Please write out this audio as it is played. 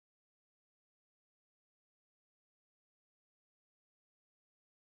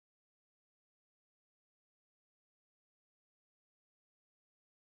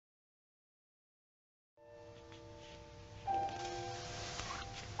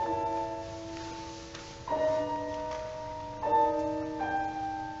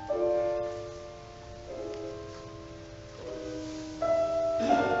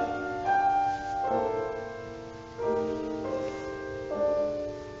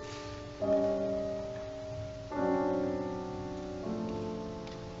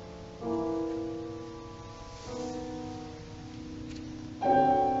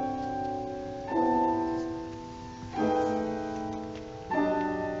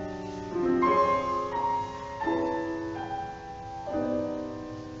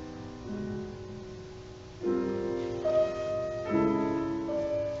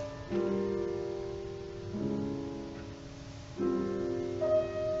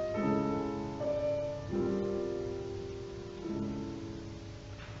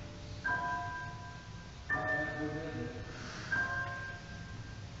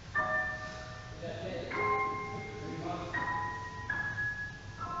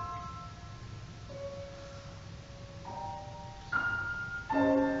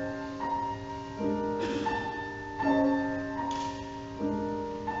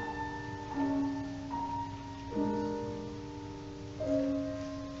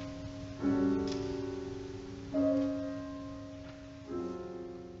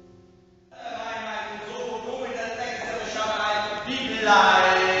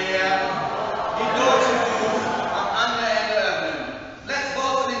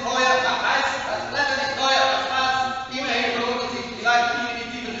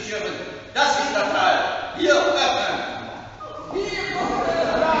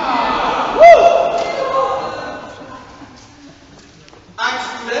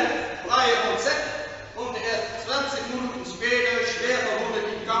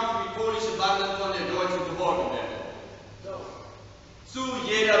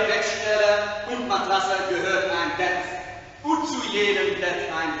Bettstelle und Matratze gehört ein Bett. Und zu jedem Bett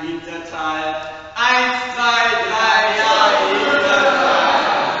ein Hinterteil. 1, 2, 3, ja, Hinterteil.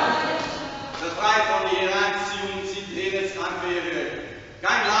 Befreit von der Anziehung zieht jedes Anwehre.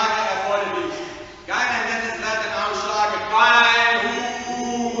 Kein Lager erforderlich. Kein nettes Lattenausschlag. Kein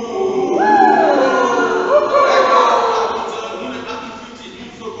Verkauf nach unserer 158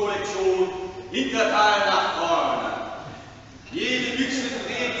 Muster-Kollektion. Hinterteil nach vorne. Jede Büchse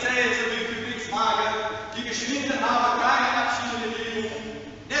dreht zählt so wie für Glücksmage. Die geschnitten haben keine abschiedende Bewegung.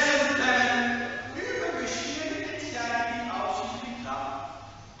 Deshalb können übergeschirrte Tiere die Aufschicht wie Kraft.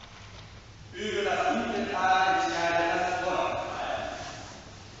 Über das Hinterteil entscheidet das Vorderteil.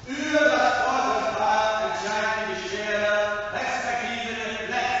 Über das Vorderteil entscheidet die Beschwerde, respektive der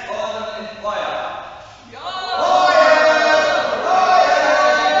Reflexorden im Feuer.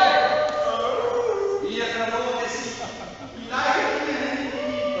 Hier verlohnt es sich, die Leiche in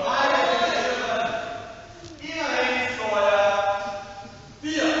die Breite zu schütteln. Immer ins Feuer.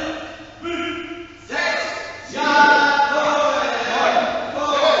 4, 5, 6, ja, Tore,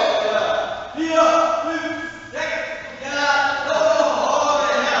 4, 5, 6, ja, Tore,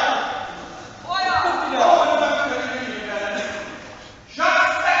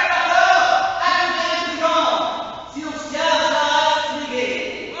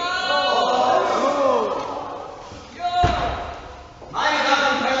 Meine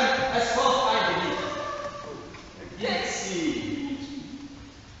Damen und Herren, es folgt ein Gedicht. Jetzt Sie.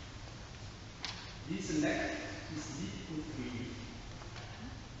 Diese Nacht ist lieb und friedlich.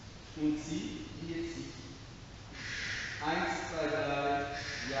 Und sie wird sich. 1, 2, 3,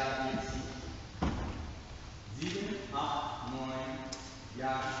 ja, wird sie. 7, 8, 9,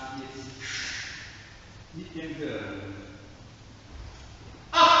 ja, wird sie. Mit dem Hören.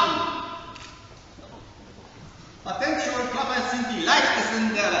 Achtung! Patentschulklapper sind die leichtesten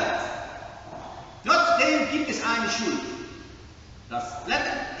der Welt. Trotzdem gibt es eine Schuld. Das Blatt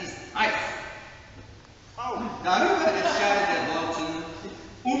ist heiß. Darüber entscheidet der Bolzen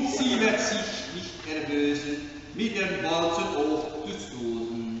und sie wird sich nicht erbösen, mit dem Bolzen hoch zu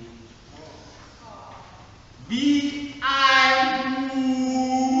stoßen. Wie ein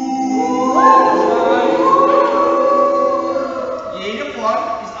Jede Form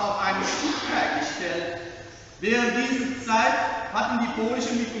ist auf eine Stufe gestellt. Während dieser Zeit hatten die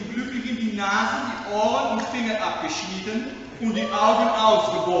Polischen mit dem Glücklichen die Nase, die Ohren und Finger abgeschnitten und die Augen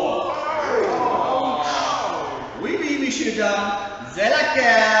ausgebohrt. Oui, oui, Monsieur Dame, c'est la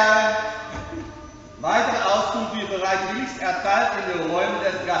guerre. Weitere Auskunft wird bereits erteilt in den Räumen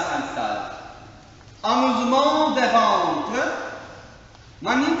des Gasanstalts. Amusement der Ventre.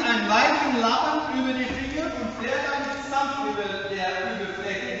 Man nimmt einen weichen Lappen über die Finger und fährt damit sanft über der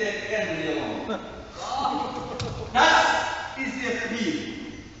Überfläche der Kennenlernung. Das ist der Frieden.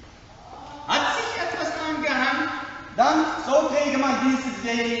 Hat sich etwas angehangen, dann so träge man diese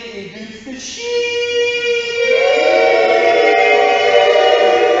Serie in dünnste Ski.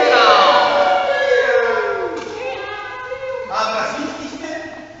 Aber das Wichtigste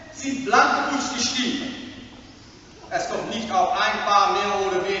sind blanke Stiefel. Es kommt nicht auf ein paar mehr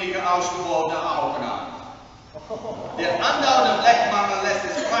oder weniger ausgewogene Augen an. Der andauernde Blechmangel lässt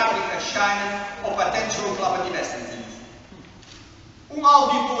es fraglich erscheinen, ob Patentschulklappen die besten sind. Um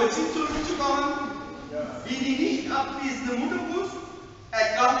auf die Poesie zurückzukommen, wie die nicht abwesende Mutterbrust,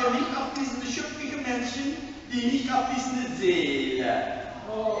 erkannt der nicht abwesende schöpfliche Menschen die nicht abwesende Seele.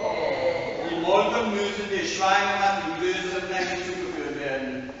 Die Molken müssen der Schweinemacht in größeren Mengen zugeführt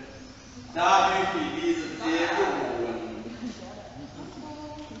werden. Dadurch wird diese sehr gehoben.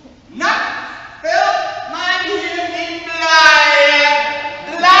 Na, wird mein Hirn in Bleie,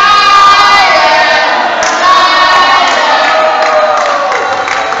 Bleie,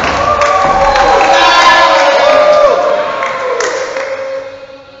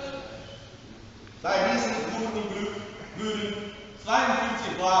 bei diesem guten Glück würden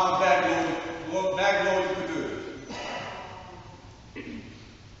 52 brave Bergleute getötet.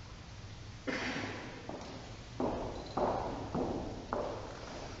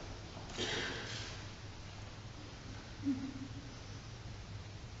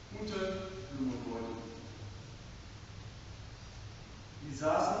 Die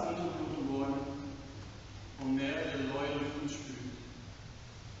saßen unter Blumenbäumen und mehrere Leute Luft und spült.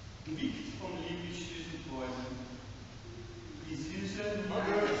 Gewicht von lieblich süßen Träumen, die süße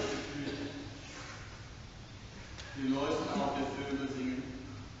Margarete. Die Läuse auf der Vögel singen,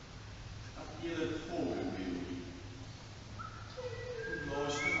 ab ihre Vogelmelodie. Und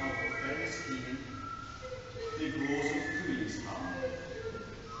leuchten auf der Ferne Schienen, die großen Frühlingshammer.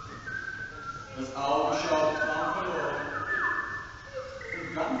 Das Auge schaut kaum verloren.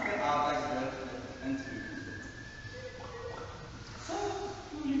 Und dann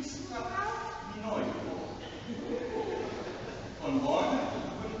Dienstgrad wie Neugeboren. Von Bäumen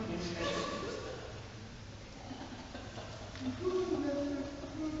in Schätzen.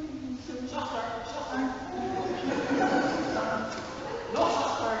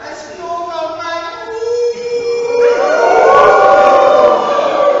 Es flog auf meinen Hut.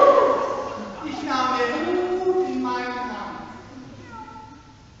 Ich nahm den Hut in meine Hand.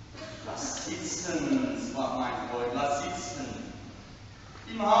 Lass sitzen, sprach mein Freund, lass sitzen.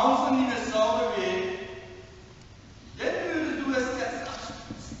 Im Hause nimm es sauber weg. Denn würde du es jetzt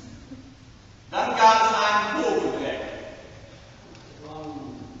abstützen. Dann gab es einen Vogelweg.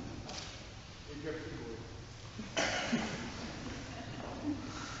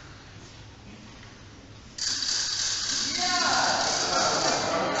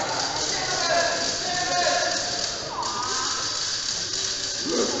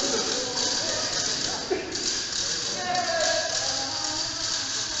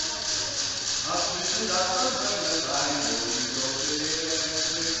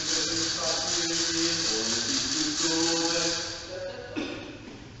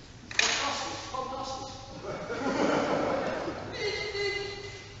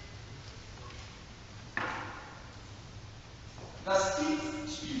 Das Kind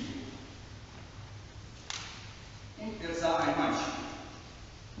spielte. Und er sah ein Mann spielen.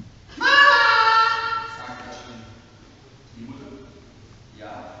 Mama! Sagte er still. Die Mutter?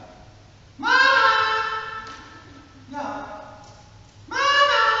 Ja. Mama! Ja.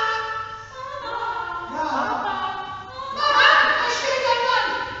 Mama! Ja. Mama, da steht ein Mann!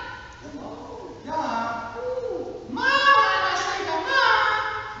 Ja. Mama, da steht ein Mann!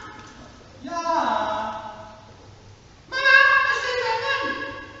 Ja.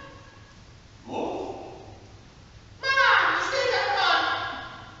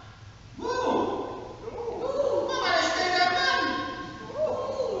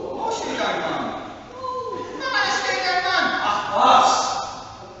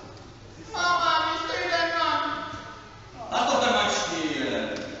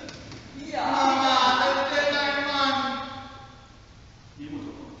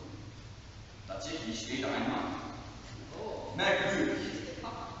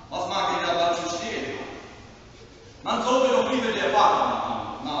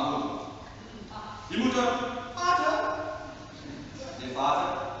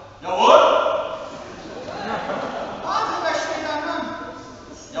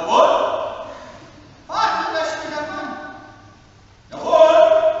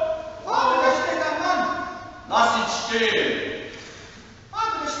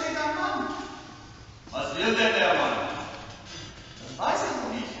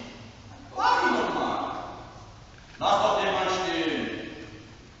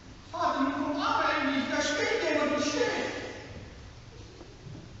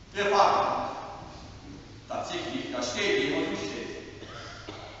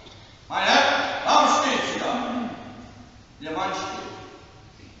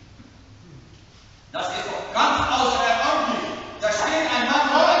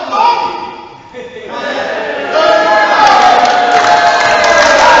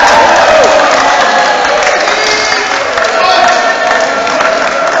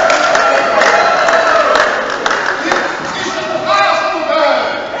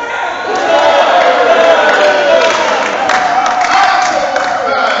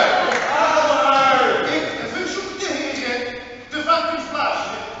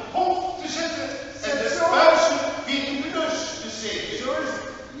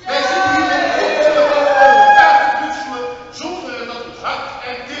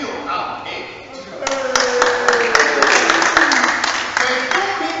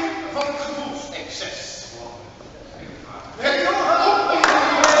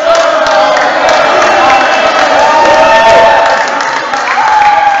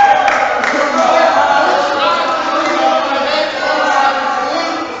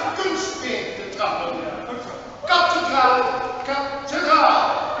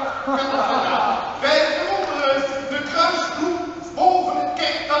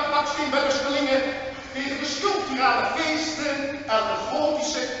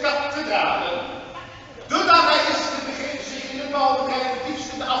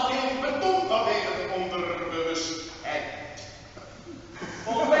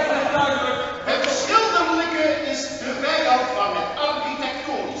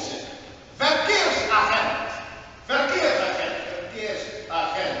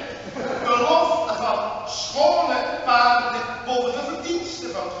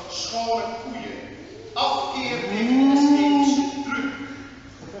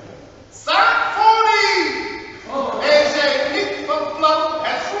 Zaak voor die! Wij zijn niet van plan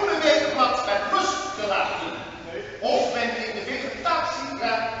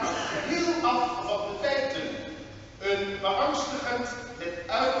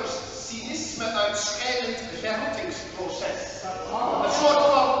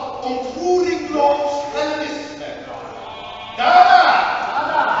ontroeringloos Hellenisme. Dada!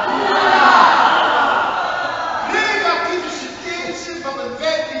 Negatieve synthese van een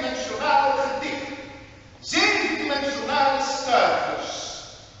 5-dimensionaal gedicht. 7-dimensionale stuiters.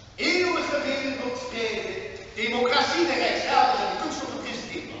 Eeuwige wereldvrede, democratie, de rechtsstaat en de kunst op het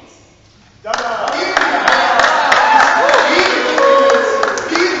christendom.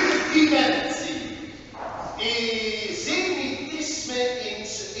 Vierde dimensie. Semitisme in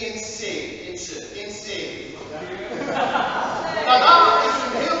C. Dada is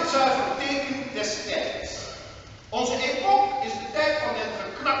een heel zuiver teken des tijds. Onze epoch is de tijd van het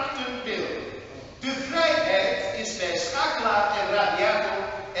geknakte beeld. De vrijheid is bij schakelaar en radiator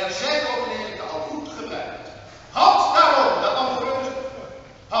er zijn opleidingen al goed gebruikt. Houd daarom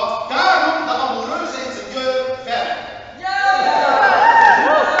de amoureuze ingenieur ver.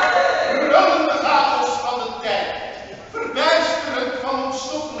 Rullende chaos van de tijd. Verbijsterend van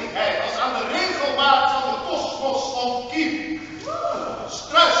onstoffelijkheid als aan de regelmaat van de kosmos ontkiemt.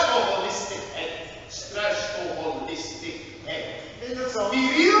 Struisvogelistigheid.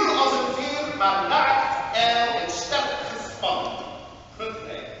 Viriel als een veer, maar naakt, ijl en sterk gespannen.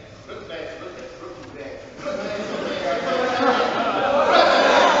 Gevrijd.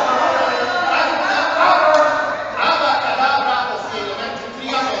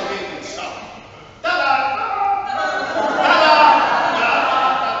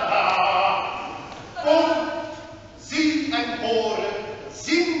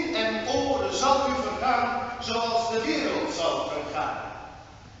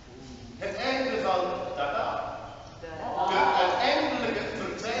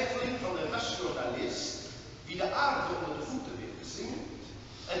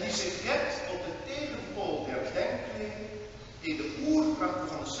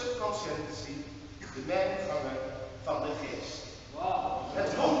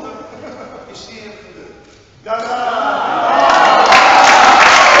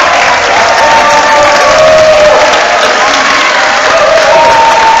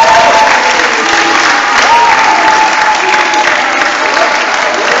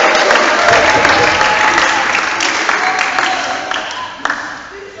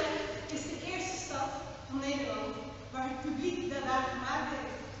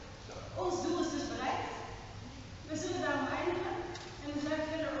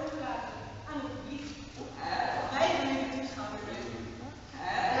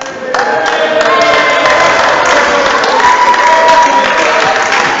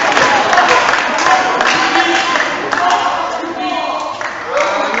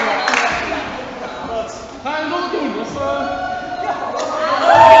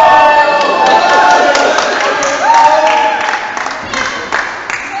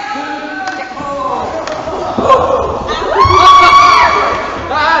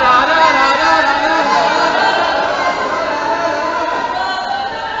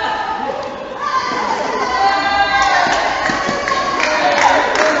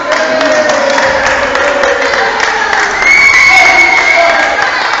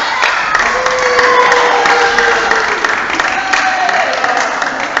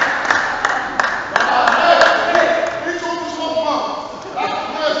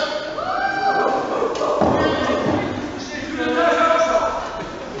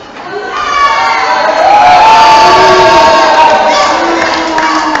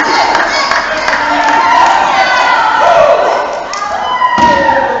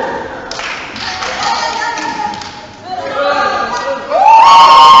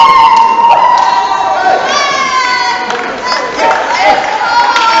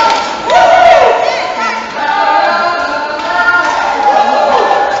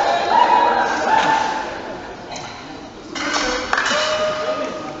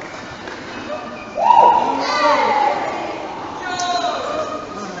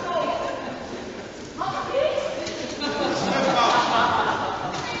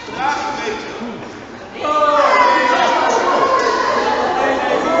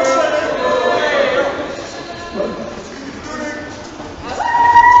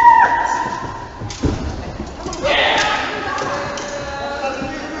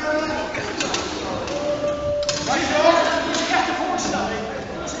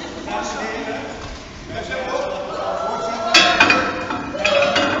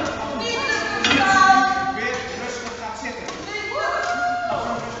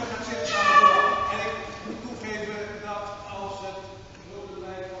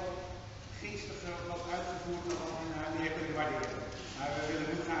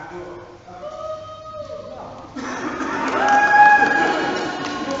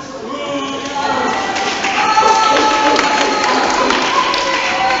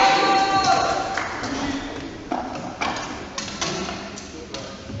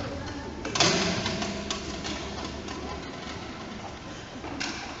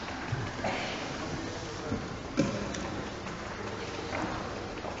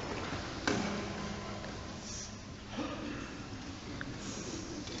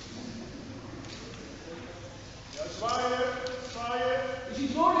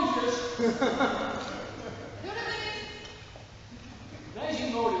 Wij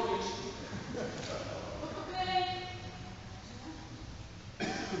zien molentjes.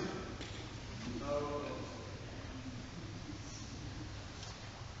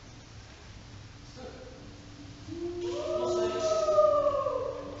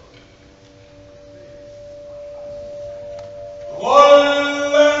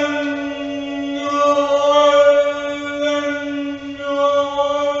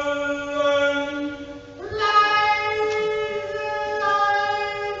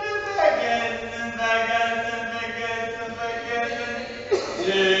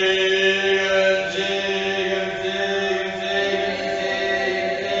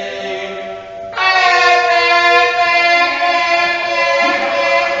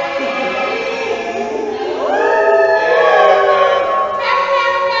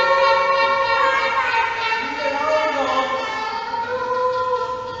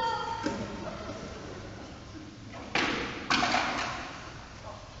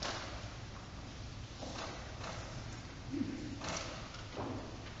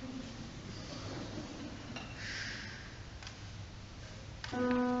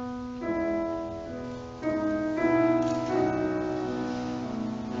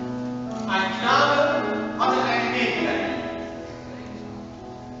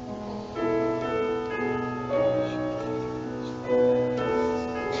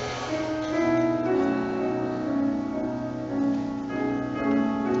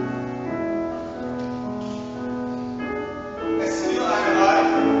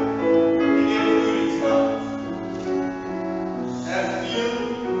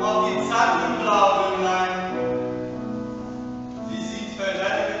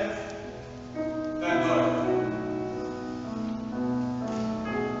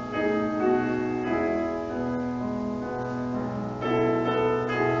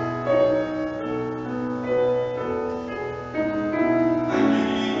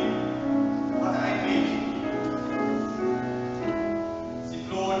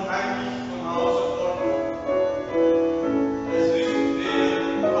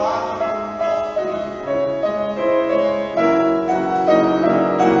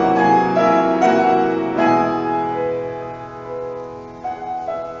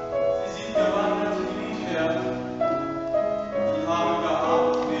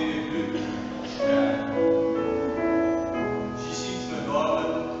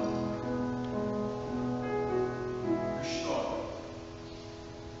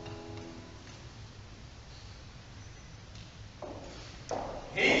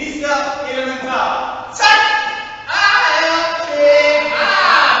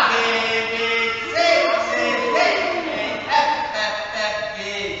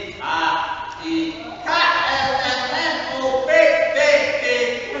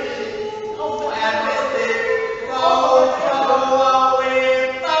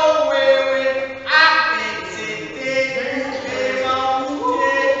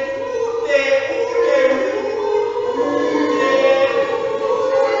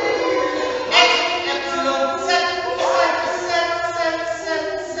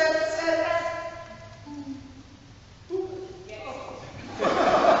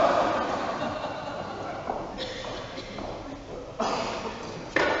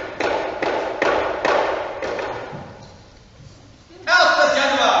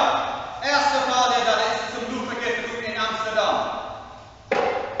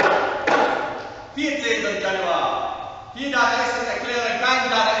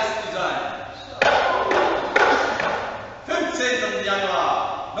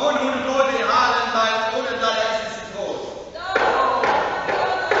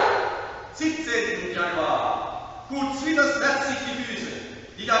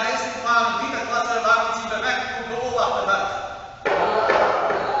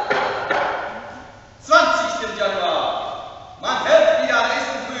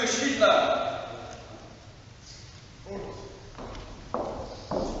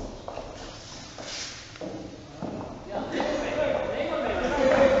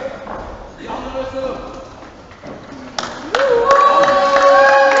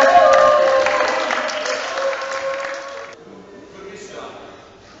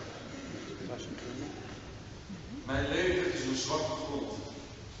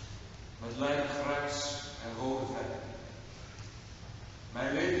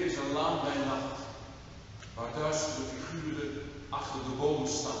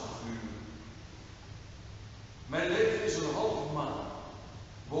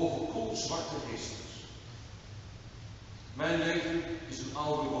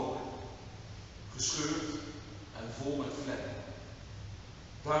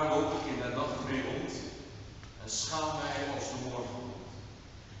 Daar loop ik in de nacht weer rond en schaam mij als de morgen.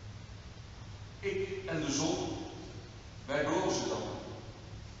 Ik en de zon, wij blozen dan.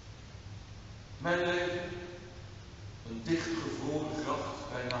 Mijn leven, een dichtgevroren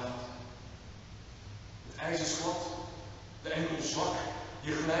gracht bij nacht. Het ijs is glad, de enkel zwak,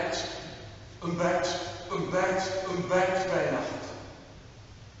 je glijdt, een bijt bij nacht.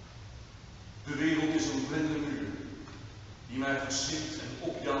 De wereld is een blinde muur, die mij verschrikt en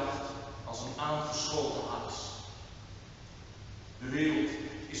opjaagt als een aangeschoten haas. De wereld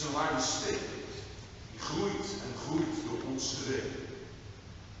is een harde steen, die groeit en groeit door ons geweten.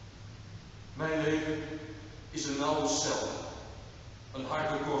 Mijn leven is een nauwe cel, een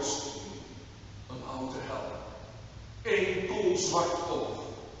harde korst, een oude hel. Eén koolzwart oog,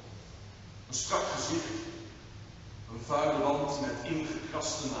 een strak gezicht, een vuile wand met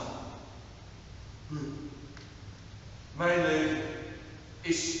ingekraste naam. Mijn leven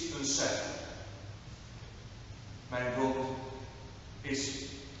is een cijfer. Mijn dood is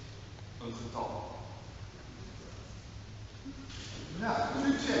een getal. Nou,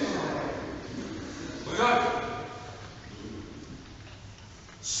 succes. Ruik.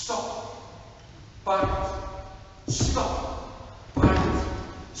 Stap. Paard. Stap.